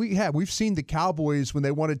thing. We've seen the Cowboys when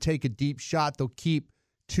they want to take a deep shot, they'll keep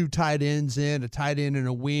two tight ends in, a tight end and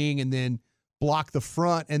a wing, and then block the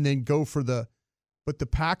front and then go for the. But the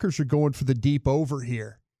Packers are going for the deep over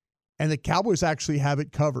here, and the Cowboys actually have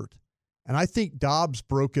it covered. And I think Dobbs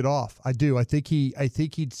broke it off. I do. I think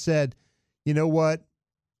he'd said, you know what,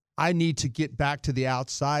 I need to get back to the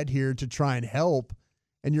outside here to try and help.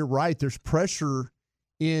 And you're right. There's pressure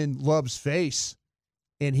in Love's face,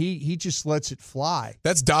 and he just lets it fly.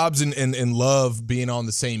 That's Dobbs and Love being on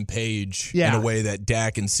the same page in a way that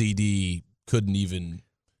Dak and CD couldn't even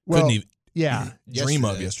dream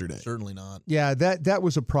of yesterday. Certainly not. Yeah, that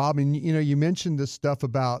was a problem. You know, you mentioned this stuff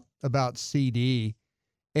about CD,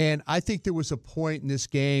 and I think there was a point in this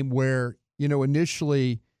game where, you know,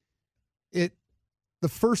 initially the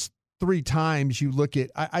first three times you look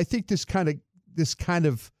at, I think this kind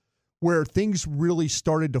of where things really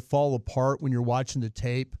started to fall apart when you're watching the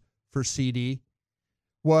tape for CD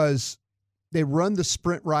was they run the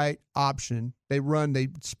sprint right option. They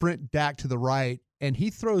sprint Dak to the right, and he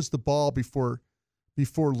throws the ball before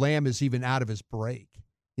Lamb is even out of his break.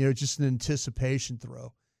 You know, just an anticipation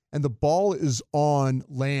throw. And the ball is on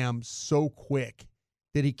Lamb so quick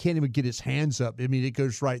that he can't even get his hands up. I mean, it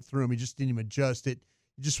goes right through him. He just didn't even adjust it.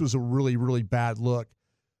 It just was a really, really bad look.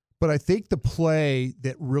 But I think the play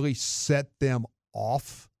that really set them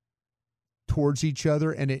off towards each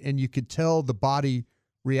other, and you could tell the body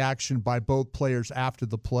reaction by both players after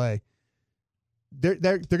the play. They're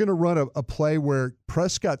going to run a play where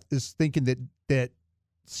Prescott is thinking that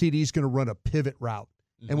CD's going to run a pivot route.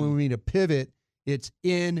 Mm-hmm. And when we mean a pivot, it's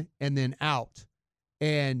in and then out.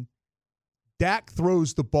 And Dak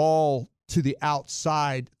throws the ball to the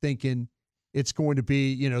outside thinking it's going to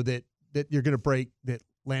be, you know, that you're going to break, that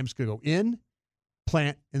Lamb's going to go in,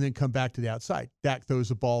 plant, and then come back to the outside. Dak throws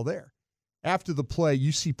the ball there. After the play,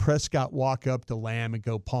 you see Prescott walk up to Lamb and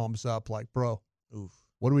go palms up like, bro,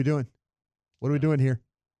 what are we doing? What are we doing here?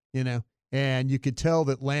 You know, and you could tell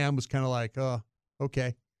that Lamb was kind of like, oh,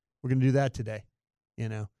 okay, we're going to do that today, you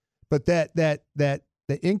know. But the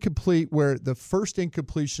incomplete, where the first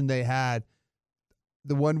incompletion they had,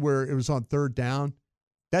 the one where it was on third down,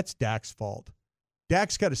 that's Dak's fault.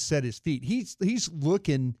 Dak's got to set his feet. He's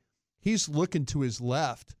looking to his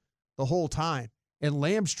left the whole time, and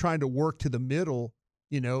Lamb's trying to work to the middle.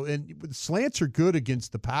 You know, and slants are good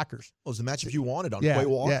against the Packers. Well, it was the matchup you wanted on Quay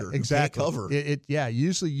Walker. Yeah, exactly. Who can't cover.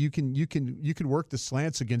 Usually you can work the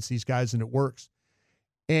slants against these guys, and it works.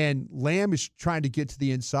 And Lamb is trying to get to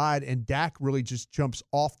the inside, and Dak really just jumps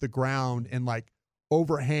off the ground and like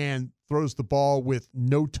overhand throws the ball with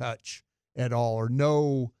no touch at all, or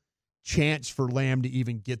no chance for Lamb to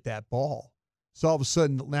even get that ball. So all of a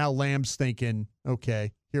sudden now Lamb's thinking,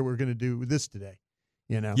 okay, here we're going to do this today.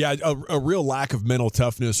 You know? Yeah, a real lack of mental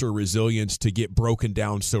toughness or resilience to get broken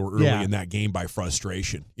down so early in that game by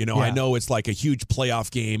frustration. You know, I know it's like a huge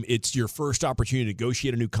playoff game. It's your first opportunity to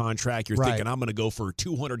negotiate a new contract. You're thinking, I'm going to go for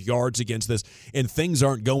 200 yards against this, and things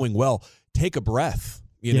aren't going well. Take a breath.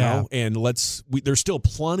 You know, and there's still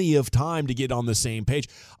plenty of time to get on the same page.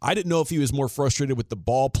 I didn't know if he was more frustrated with the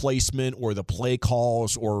ball placement or the play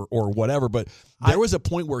calls or whatever, but there was a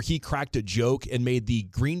point where he cracked a joke and made the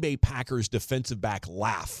Green Bay Packers defensive back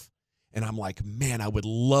laugh. And I'm like, man, I would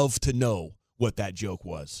love to know what that joke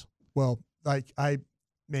was. Well,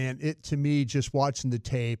 it to me, just watching the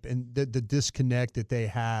tape and the disconnect that they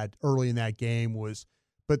had early in that game was,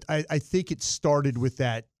 but I think it started with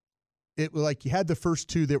that. It was like you had the first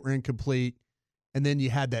two that were incomplete, and then you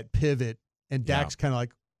had that pivot, and Dak's kind of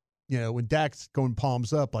like, you know, when Dak's going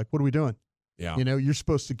palms up, like, what are we doing? Yeah. You're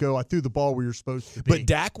supposed to go. I threw the ball where you're supposed to be. But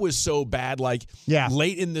Dak was so bad, late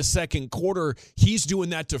in the second quarter, he's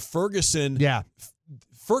doing that to Ferguson. Yeah.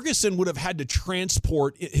 Ferguson would have had to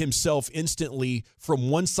transport himself instantly from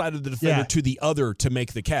one side of the defender to the other to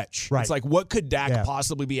make the catch. Right. It's like, what could Dak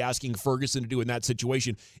possibly be asking Ferguson to do in that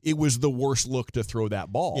situation? It was the worst look to throw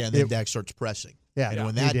that ball. Yeah, and then Dak starts pressing. Yeah,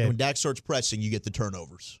 and when Dak starts pressing, you get the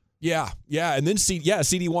turnovers. Yeah, and then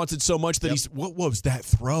CD wants it so much that what was that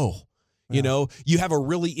throw? You have a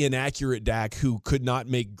really inaccurate Dak who could not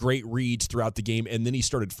make great reads throughout the game, and then he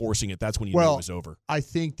started forcing it. That's when you knew it was over. I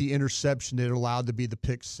think the interception that allowed to be the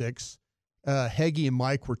pick six, Heggie and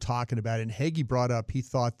Mike were talking about it, and Heggie brought up he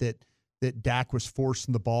thought that Dak was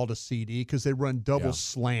forcing the ball to CD because they run double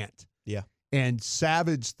slant. Yeah. And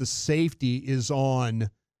Savage, the safety, is on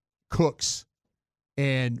Cooks,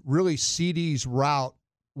 and really CD's route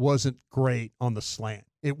wasn't great on the slant.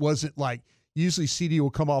 It wasn't like – usually CD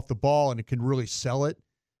will come off the ball and it can really sell it,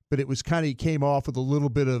 but it was kind of, he came off with a little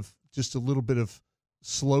bit of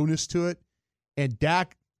slowness to it. And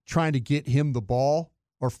Dak trying to get him the ball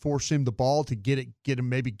or force him the ball to get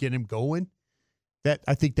him going.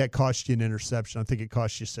 I think that cost you an interception. I think it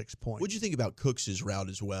cost you 6 points. What'd you think about Cooks' route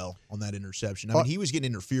as well on that interception? I mean, he was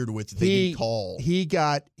getting interfered with. They didn't call. He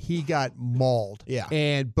got mauled.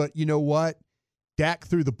 Yeah. But you know what? Dak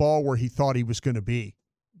threw the ball where he thought he was going to be.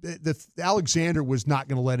 The Alexander was not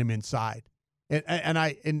going to let him inside, and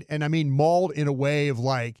I mean mauled in a way of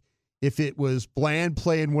like if it was Bland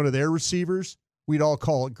playing one of their receivers, we'd all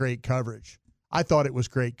call it great coverage. I thought it was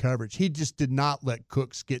great coverage. He just did not let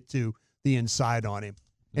Cooks get to the inside on him,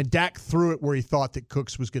 and Dak threw it where he thought that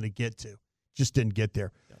Cooks was going to get to, just didn't get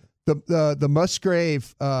there. The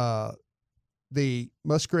Musgrave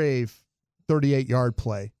 38-yard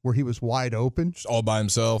play where he was wide open, just all by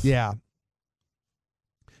himself. Yeah.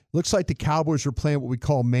 Looks like the Cowboys are playing what we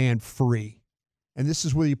call man free. And this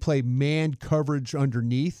is where you play man coverage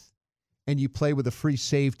underneath and you play with a free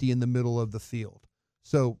safety in the middle of the field.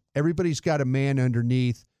 So everybody's got a man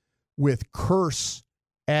underneath with Curse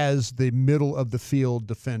as the middle of the field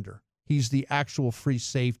defender. He's the actual free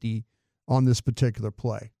safety on this particular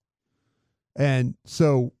play. And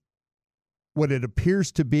so what it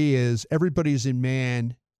appears to be is everybody's in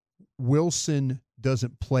man. Wilson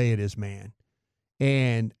doesn't play it as man.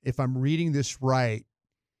 And if I'm reading this right,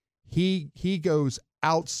 he goes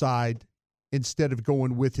outside instead of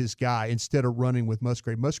going with his guy, instead of running with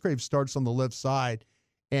Musgrave. Musgrave starts on the left side,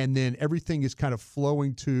 and then everything is kind of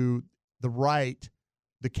flowing to the right,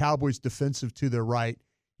 the Cowboys defensive to their right.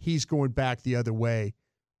 He's going back the other way.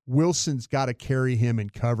 Wilson's got to carry him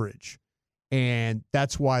in coverage, and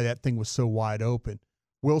that's why that thing was so wide open.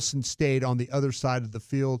 Wilson stayed on the other side of the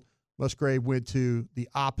field. Musgrave went to the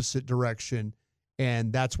opposite direction,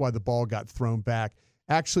 and that's why the ball got thrown back.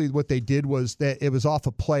 Actually, what they did was that it was off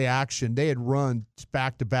a play action. They had run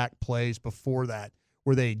back-to-back plays before that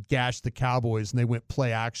where they gashed the Cowboys, and they went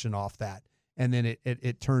play action off that. And then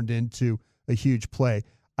it turned into a huge play.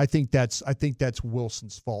 I think that's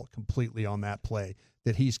Wilson's fault completely on that play,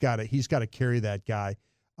 that he's got to carry that guy.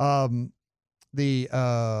 The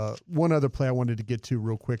one other play I wanted to get to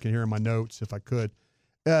real quick in here in my notes, if I could.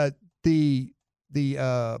 The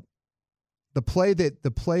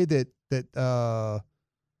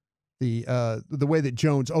way that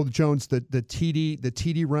Jones, the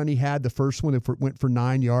TD run he had, the first one, if it went for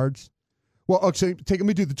 9 yards. Well, okay, let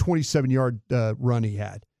me do the 27-yard run he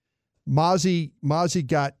had. Mozzie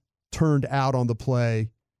got turned out on the play.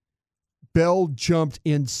 Bell jumped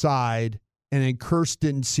inside, and then Curse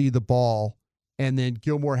didn't see the ball, and then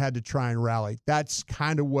Gilmore had to try and rally. That's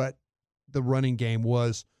kind of what the running game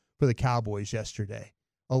was for the Cowboys yesterday.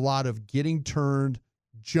 A lot of getting turned,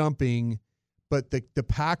 jumping, but the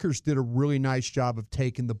Packers did a really nice job of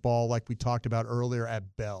taking the ball, like we talked about earlier,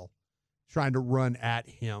 at Bell, trying to run at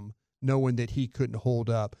him, knowing that he couldn't hold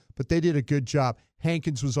up. But they did a good job.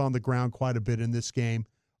 Hankins was on the ground quite a bit in this game.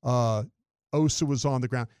 Osa was on the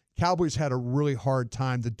ground. Cowboys had a really hard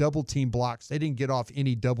time. The double-team blocks, they didn't get off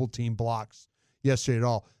any double-team blocks yesterday at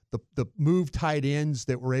all. The move tight ends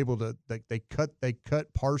that were able to they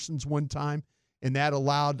cut Parsons one time, and that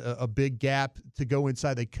allowed a big gap to go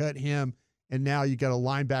inside. They cut him, and now you got a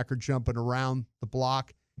linebacker jumping around the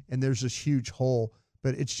block, and there's this huge hole.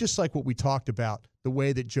 But it's just like what we talked about, the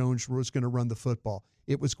way that Jones was going to run the football.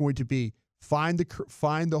 It was going to be find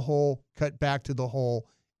the hole, cut back to the hole,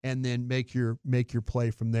 and then make your play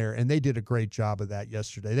from there. And they did a great job of that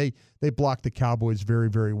yesterday. They blocked the Cowboys very,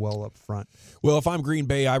 very well up front. Well, if I'm Green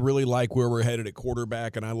Bay, I really like where we're headed at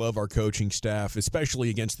quarterback, and I love our coaching staff, especially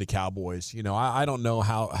against the Cowboys. You know, I don't know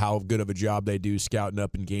how good of a job they do scouting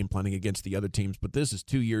up and game planning against the other teams, but this is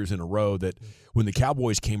 2 years in a row that when the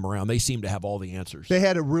Cowboys came around, they seemed to have all the answers. They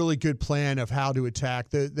had a really good plan of how to attack.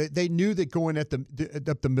 They knew that going up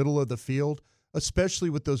the middle of the field, especially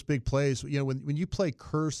with those big plays, you know, when you play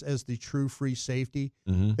Curse as the true free safety,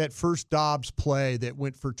 that first Dobbs play that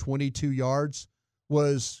went for 22 yards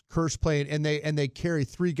was Curse playing, and they carry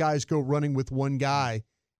 3 guys go running with 1 guy,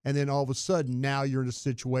 and then all of a sudden now you're in a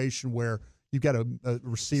situation where you've got a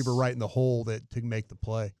receiver right in the hole to make the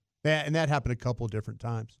play. And that happened a couple of different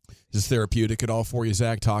times. Is this therapeutic at all for you,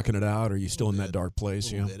 Zach, talking it out? Or are you still in that dark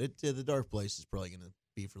place? A little bit. The dark place is probably going to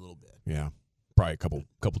be for a little bit. Yeah. Probably a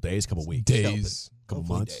couple days, couple weeks. Couple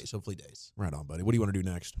months. Hopefully days. Right on, buddy. What do you want to do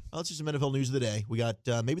next? Let's do some NFL news of the day. We got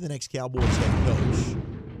maybe the next Cowboys head coach,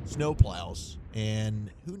 snowplows,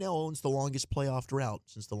 and who now owns the longest playoff drought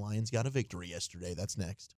since the Lions got a victory yesterday. That's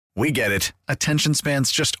next. We get it. Attention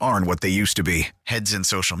spans just aren't what they used to be. Heads in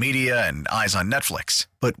social media and eyes on Netflix.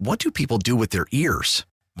 But what do people do with their ears?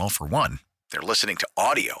 Well, for one, they're listening to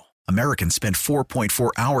audio. Americans spend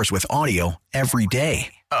 4.4 hours with audio every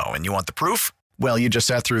day. Oh, and you want the proof? Well, you just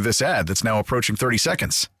sat through this ad that's now approaching 30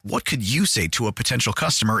 seconds. What could you say to a potential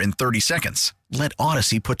customer in 30 seconds? Let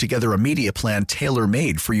Odyssey put together a media plan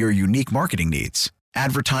tailor-made for your unique marketing needs.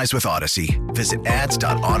 Advertise with Odyssey. Visit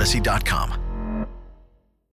ads.odyssey.com.